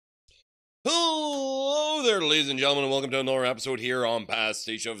Hello there, ladies and gentlemen, and welcome to another episode here on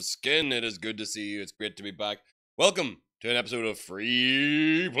PasticheofSkin. It is good to see you. It's great to be back. Welcome to an episode of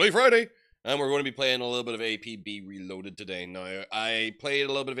Freeplay Friday, and we're going to be playing a little bit of APB Reloaded today. Now, I played a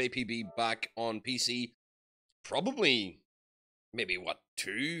little bit of APB back on PC, probably, maybe, what,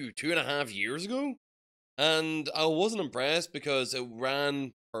 two and a half years ago? And I wasn't impressed because it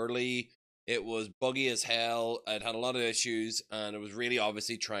ran poorly, it was buggy as hell, it had a lot of issues, and it was really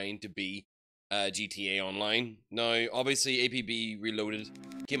obviously trying to be GTA Online. Now, obviously, APB Reloaded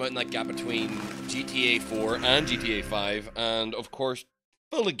came out in that gap between GTA 4 and GTA 5, and of course,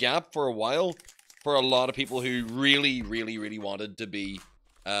 filled a gap for a while for a lot of people who really wanted to be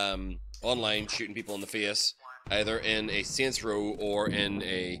online shooting people in the face, either in a Saints Row or in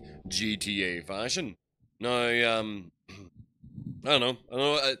a GTA fashion. Now, I don't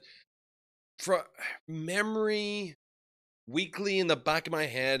know, from memory, weekly in the back of my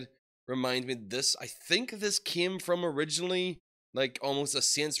head reminds me this. I think this came from originally like almost a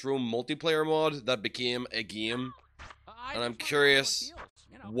Saints Row multiplayer mod that became a game, and I'm curious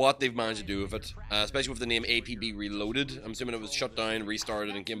what they've managed to do with it, especially with the name APB Reloaded. I'm assuming it was shut down,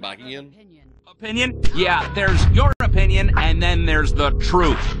 restarted, and came back again. Opinion? Yeah, there's your opinion, and then there's the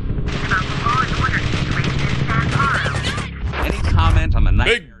truth. Any comment on the night?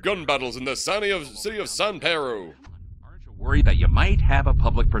 Big gun battles in the city of San Pedro. Aren't you worried that you might have a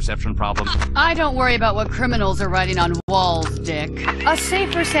public perception problem? I don't worry about what criminals are writing on walls, Dick. A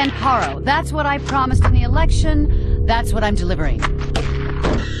safer San Pedro. That's what I promised in the election. That's what I'm delivering.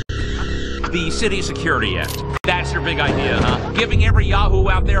 The City Security Act. That's your big idea, huh? Giving every yahoo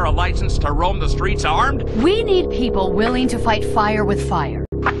out there a license to roam the streets armed? We need people willing to fight fire with fire.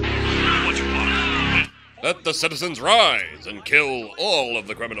 Let the citizens rise and kill all of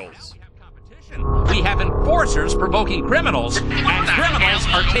the criminals. We have enforcers provoking criminals, and criminals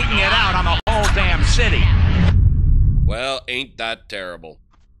are taking it out on the whole damn city. Well, ain't that terrible.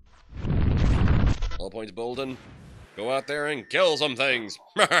 All points Bolden. Go out there and kill some things.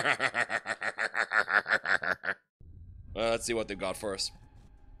 Let's see what they've got for us.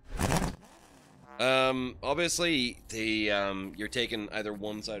 Obviously, you're taking either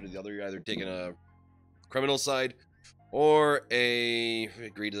one side or the other. You're either taking a criminal side or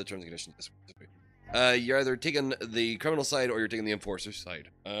agree to the terms and conditions. You're either taking the criminal side or you're taking the enforcer side.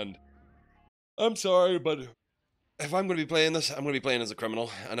 And I'm sorry, but if I'm going to be playing this, I'm going to be playing as a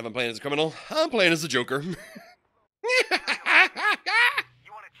criminal. And if I'm playing as a criminal, I'm playing as a Joker.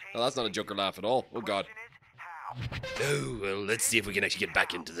 Well, that's not a Joker laugh at all. Oh, God. Oh, well, let's see if we can actually get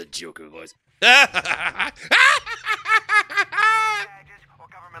back into the Joker voice. Government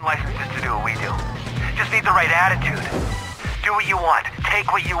licenses to do what we do. Just need the right attitude. Do what you want. Take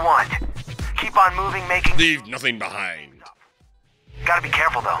what you want. Keep on moving, making... Leave nothing behind. Gotta be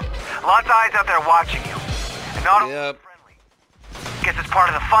careful, though. Lots of eyes out there watching you. And not only friendly. Guess it's part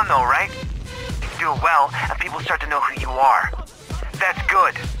of the fun, though, right? Do it well, and people start to know who you are. That's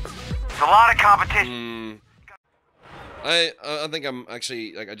good. It's a lot of competition. I think I'm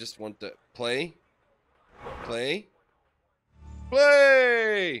actually, like, I just want to play.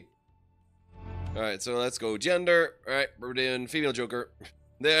 Alright, so let's go gender. Alright, we're doing female Joker.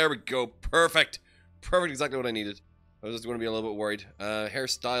 There we go. Perfect. Perfect, exactly what I needed. I was just going to be a little bit worried.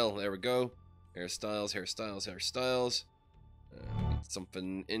 Hairstyle, there we go. Hairstyles.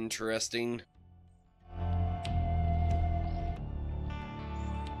 Something interesting.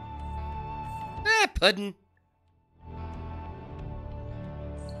 Pudding.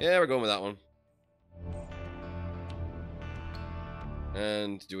 Yeah, we're going with that one.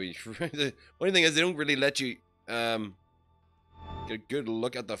 And do we... The only thing is they don't really let you get a good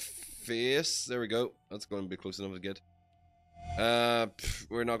look at the face. There we go. That's going to be close enough to get.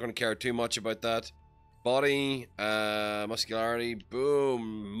 We're not going to care too much about that. Body, muscularity,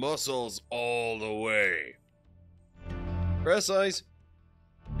 boom, muscles all the way. Breast size.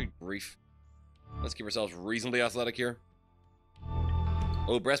 Good grief. Let's keep ourselves reasonably athletic here.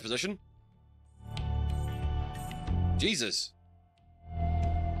 Oh, breast position. Jesus.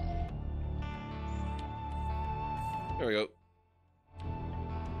 There we go.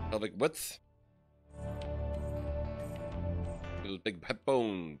 Pelvic width. Those big hip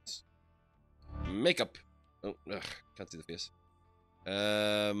bones. Makeup. Oh, ugh, can't see the face.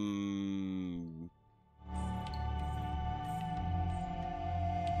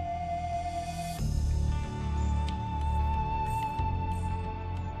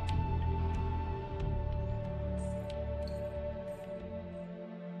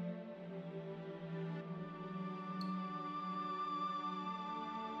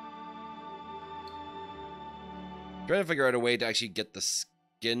 Trying to figure out a way to actually get the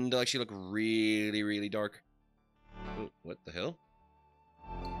begin to actually look really, really dark. Oh, what the hell?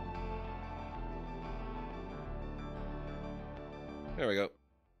 There we go.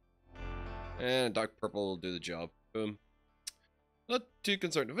 And dark purple will do the job. Boom. Not too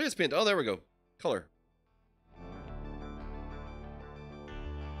concerned. Face paint. Oh, there we go. Color.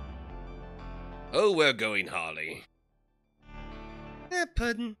 Oh, we're going Harley. Yeah,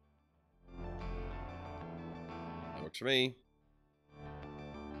 puddin'. That works for me.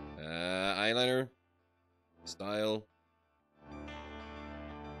 Eyeliner. Style.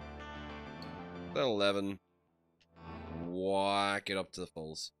 11. Whack it up to the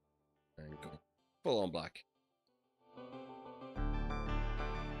fulls. And go full on black.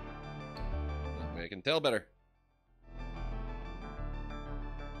 That way I can tell better.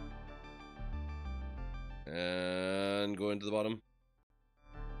 And go into the bottom.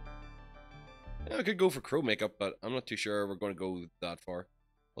 Yeah, I could go for crow makeup, but I'm not too sure we're going to go that far.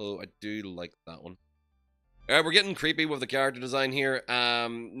 Although I do like that one. Alright, we're getting creepy with the character design here.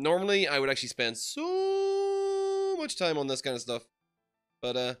 Normally I would actually spend so much time on this kind of stuff.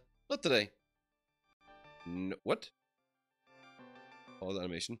 But, not today. No, what? Pause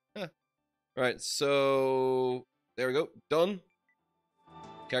animation. Huh. Alright, so... there we go. Done.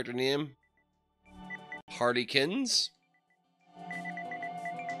 Character name. Hardykins.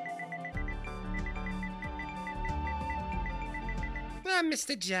 I'm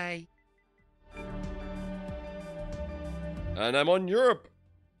Mr. J. And I'm on Europe.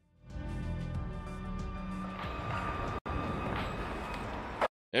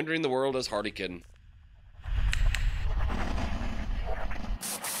 Entering the world as Hardykin.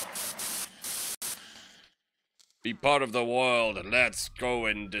 Be part of the world. Let's go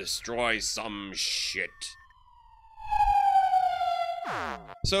and destroy some shit.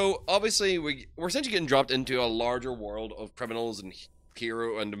 So, obviously, we're essentially getting dropped into a larger world of criminals and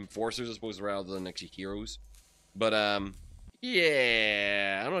hero and enforcers, I suppose, rather than actually heroes. But,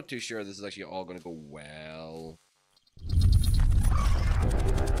 yeah, I'm not too sure this is actually all going to go well.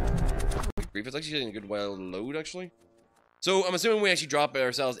 Grief, it's actually getting a good while to load, actually. So, I'm assuming we actually drop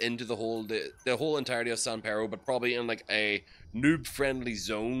ourselves into the whole entirety of San Pedro, but probably in, like, a noob-friendly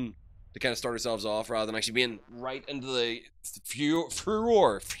zone to kind of start ourselves off, rather than actually being right into the furor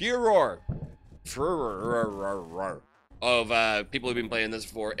of people who've been playing this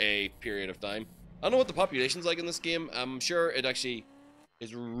for a period of time. I don't know what the population's like in this game. I'm sure it actually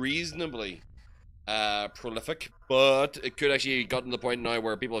is reasonably prolific, but it could actually gotten to the point now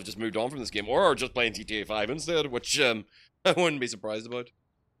where people have just moved on from this game, or are just playing GTA 5 instead, which I wouldn't be surprised about.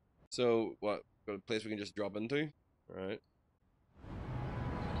 So, what? Got a place we can just drop into? Alright.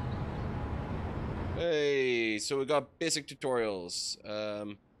 Hey, so we got basic tutorials.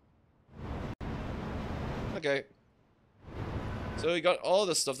 Okay. So we got all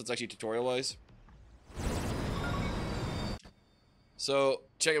this stuff that's actually tutorial-wise. So,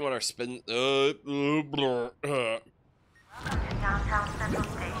 checking what our spin...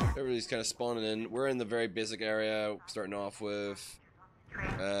 Everybody's kind of spawning in. We're in the very basic area, starting off with...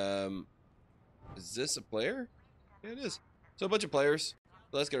 is this a player? Yeah, it is. So a bunch of players.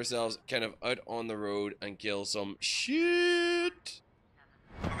 Let's get ourselves kind of out on the road and kill some shit.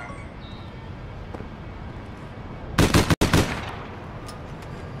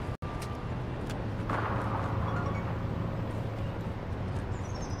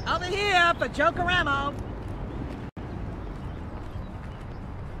 Over here for Jokeramo.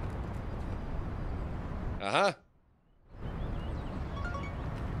 Uh-huh.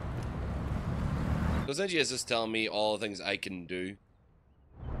 So essentially it's just telling me all the things I can do.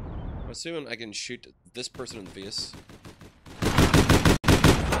 I'm assuming I can shoot this person in the face.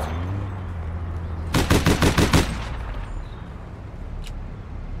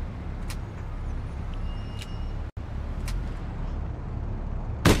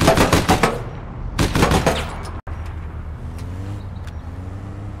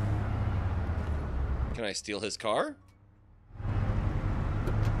 Can I steal his car?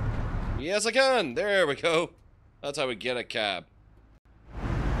 Yes, I can! There we go. That's how we get a cab.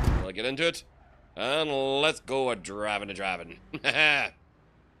 Will I get into it? And let's go a-driving.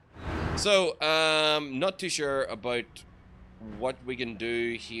 So, not too sure about what we can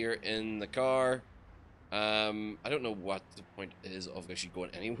do here in the car. I don't know what the point is of actually going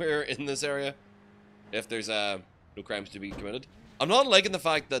anywhere in this area. If there's, no crimes to be committed. I'm not liking the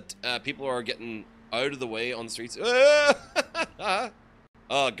fact that, people are getting out of the way on the streets.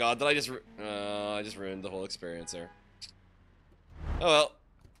 Oh god, did I just ruined the whole experience there. Oh well.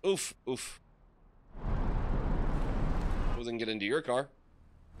 Oof, oof. Wasn't get into your car.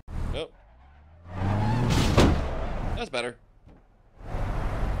 Nope. That's better.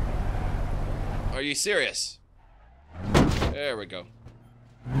 Are you serious? There we go.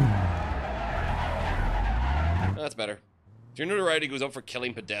 That's better. So your notoriety goes up for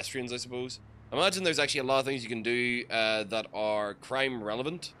killing pedestrians, I suppose. Imagine there's actually a lot of things you can do that are crime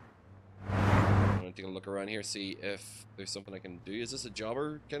relevant. I'm gonna take a look around here, see if there's something I can do. Is this a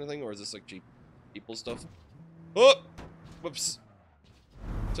jobber kind of thing, or is this like cheap people stuff? Oh! Whoops.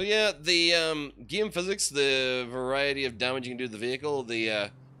 So yeah, the game physics, the variety of damage you can do to the vehicle,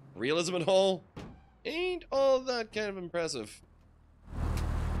 the realism and all, ain't all that kind of impressive.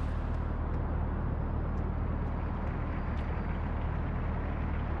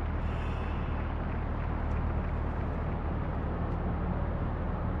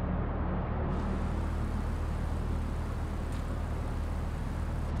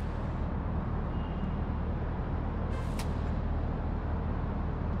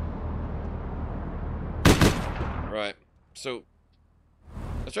 Right, so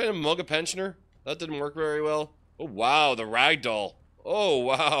I was trying to mug a pensioner. That didn't work very well. Oh wow, the ragdoll. Oh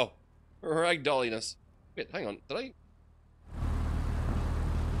wow, ragdolliness. Wait, hang on, did I?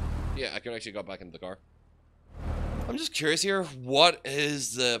 Yeah, I could actually got back into the car. I'm just curious here, what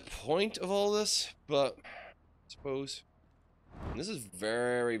is the point of all this? But I suppose, and this is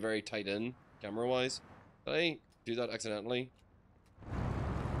very, very tight in camera-wise. Did I do that accidentally?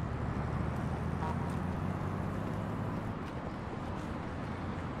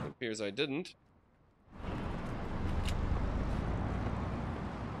 Appears I didn't.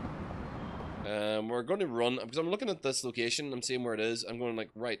 We're going to run, because I'm looking at this location, I'm seeing where it is, I'm going like,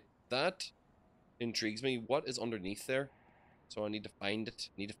 right, that intrigues me. What is underneath there? So I need to find it.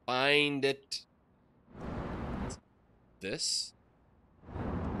 Need to find it. This?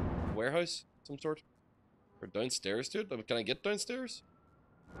 Warehouse? Some sort? Or downstairs to it? Can I get downstairs?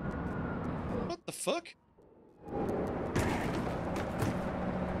 What the fuck?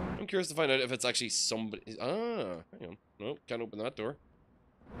 I'm curious to find out if it's actually somebody. Ah, hang on. Nope, can't open that door.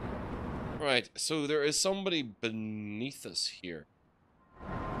 Right, so there is somebody beneath us here.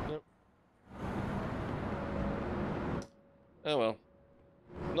 Yep. Oh well.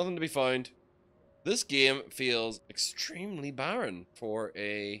 Nothing to be found. This game feels extremely barren for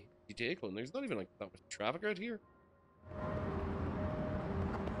a GTA clone. There's not even like that much traffic out here.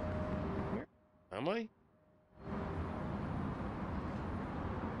 Where am I?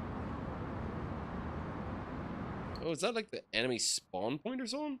 Oh, is that like the enemy spawn point or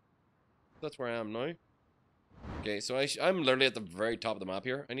something? That's where I am now. Okay, so I'm literally at the very top of the map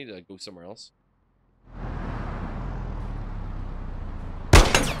here. I need to go somewhere else.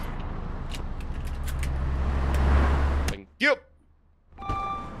 Thank you.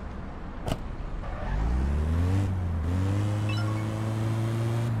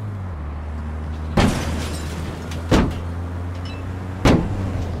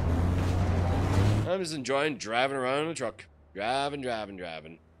 I'm just enjoying driving around in a truck. Driving.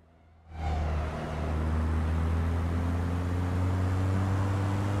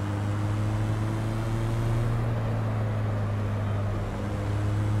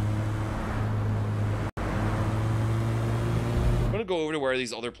 I'm gonna go over to where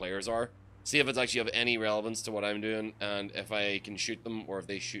these other players are, see if it's actually of any relevance to what I'm doing, and if I can shoot them, or if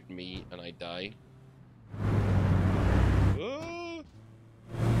they shoot me and I die.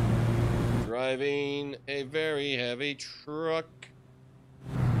 Driving a very heavy truck.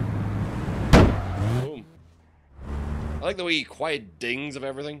 Boom. I like the wee quiet dings of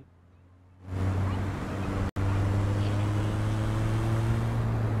everything.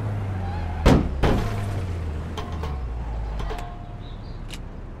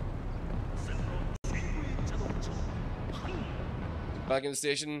 Back in the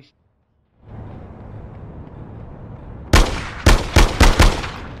station.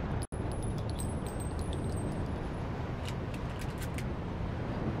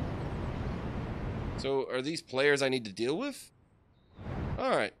 So, are these players I need to deal with?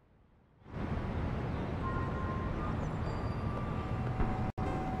 Alright.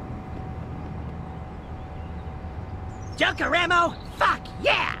 Joker ammo? Fuck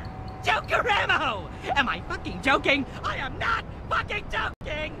yeah! Joker ammo! Am I fucking joking? I am not fucking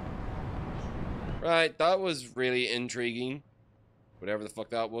joking! Right, that was really intriguing. Whatever the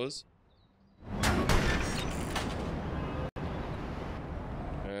fuck that was.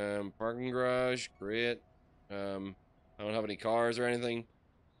 Parking garage, great. I don't have any cars or anything.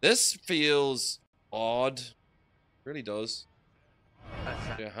 This feels odd. It really does.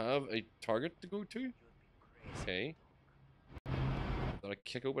 Do I have a target to go to? Okay. Did I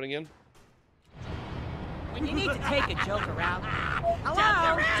kick open again? When you need to take a Joker out.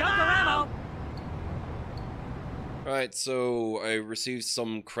 Hello, Joker ammo! Right, so I received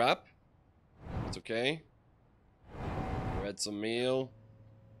some crap. It's okay. Read some mail.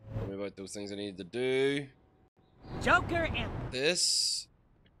 Tell me about those things I need to do. Joker and This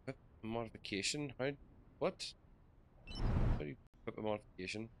equip modification. How? What? How do you equip a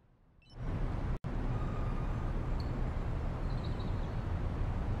modification?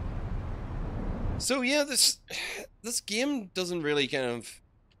 So yeah, this game doesn't really kind of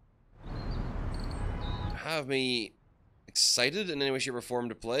have me excited in any way, shape, or form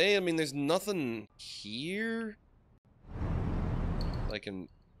to play. I mean, there's nothing here I can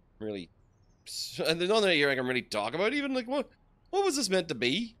really. There's nothing here I can really talk about. Even like what was this meant to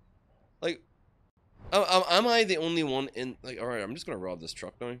be? Like, am I the only one in? Like, all right, I'm just gonna rob this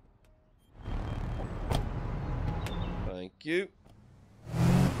truck now. Thank you.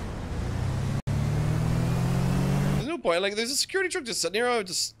 There's no point. Like, there's a security truck just sitting here. I would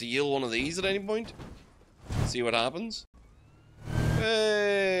just steal one of these at any point. See what happens.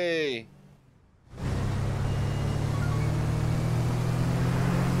 Hey.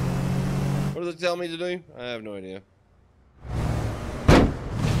 What does it tell me to do? I have no idea.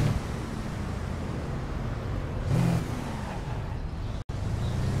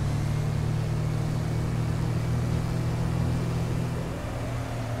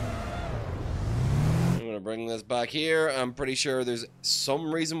 I'm gonna bring this back here. I'm pretty sure there's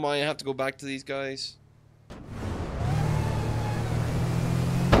some reason why I have to go back to these guys.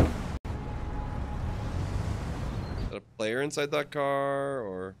 Is that a player inside that car,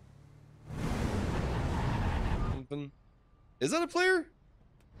 or something? Is that a player?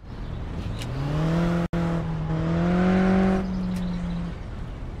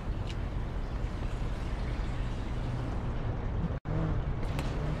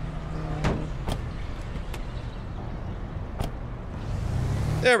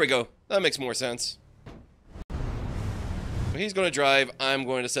 There we go. That makes more sense. So he's going to drive. I'm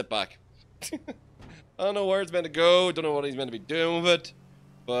going to sit back. I don't know where it's meant to go. Don't know what he's meant to be doing with it.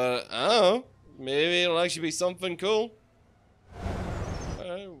 But, I don't know. Maybe it'll actually be something cool.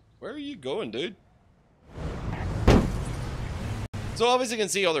 Where are you going, dude? So obviously you can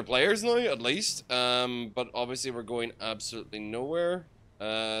see other players now, at least. But obviously we're going absolutely nowhere.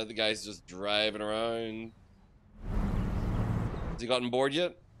 The guy's just driving around. Has he gotten bored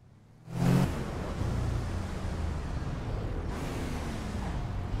yet?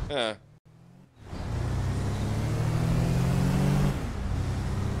 Yeah.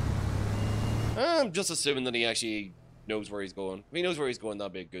 I'm just assuming that he actually knows where he's going. If he knows where he's going, that'll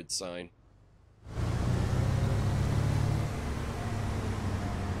be a good sign.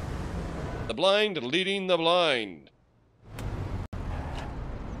 The blind leading the blind.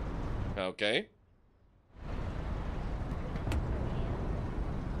 Okay.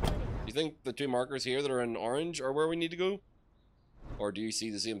 You think the two markers here that are in orange are where we need to go? Or do you see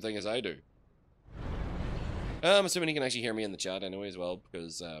the same thing as I do? I'm assuming he can actually hear me in the chat anyway as well,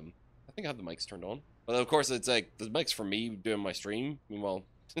 because I think I have the mics turned on. But of course it's like, the mic's for me doing my stream. Meanwhile,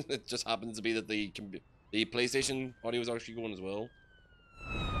 it just happens to be that the PlayStation audio is actually going as well.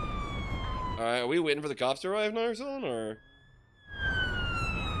 Alright, are we waiting for the cops to arrive now or something, or?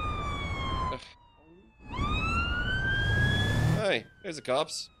 Hey, there's the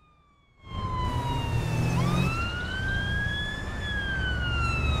cops.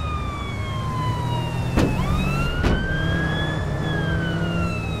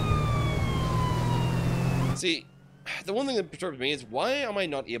 See, the one thing that perturbs me is why am I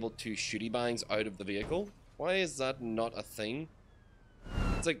not able to shooty bangs out of the vehicle? Why is that not a thing?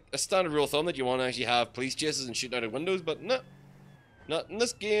 It's like a standard rule of thumb that you want to actually have police chases and shooting out of windows, but no, not in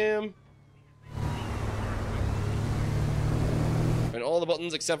this game. And all the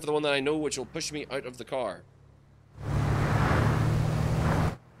buttons except for the one that I know, which will push me out of the car.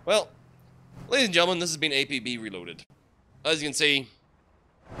 Well, ladies and gentlemen, this has been APB Reloaded. As you can see,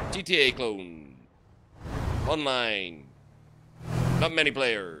 GTA clone. Online. Not many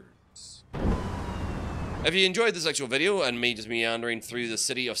players. If you enjoyed this actual video and me just meandering through the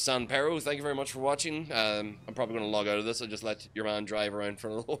city of San Pedro, thank you very much for watching. I'm probably going to log out of this. I'll just let your man drive around for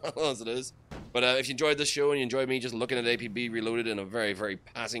a little while as it is. But if you enjoyed this show and you enjoyed me just looking at APB Reloaded in a very, very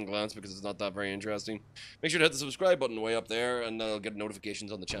passing glance because it's not that very interesting, make sure to hit the subscribe button way up there and I'll get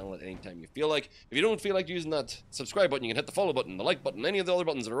notifications on the channel at any time you feel like. If you don't feel like using that subscribe button, you can hit the follow button, the like button, any of the other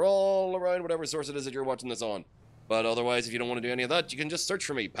buttons that are all around whatever source it is that you're watching this on. But otherwise, if you don't want to do any of that, you can just search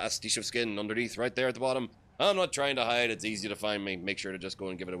for me, PasticheofSkin, underneath, right there at the bottom. I'm not trying to hide, it's easy to find me. Make sure to just go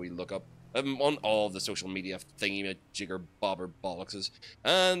and give it a wee look up. I'm on all of the social media thingy, jigger, bobber, bollockses.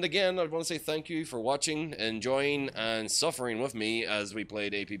 And again, I want to say thank you for watching, enjoying, and suffering with me as we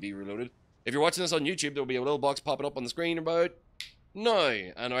played APB Reloaded. If you're watching this on YouTube, there'll be a little box popping up on the screen about now.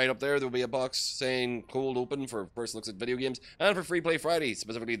 And right up there, there'll be a box saying cold open for first looks at video games, and for Free Play Friday,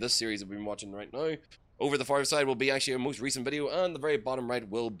 specifically this series that we've been watching right now. Over the far side will be actually our most recent video, and the very bottom right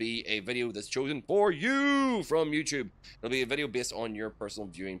will be a video that's chosen for you from YouTube. It'll be a video based on your personal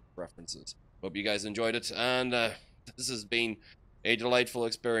viewing preferences. Hope you guys enjoyed it, and this has been a delightful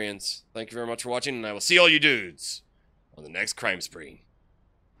experience. Thank you very much for watching, and I will see all you dudes on the next crime spree.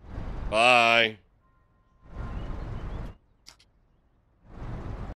 Bye.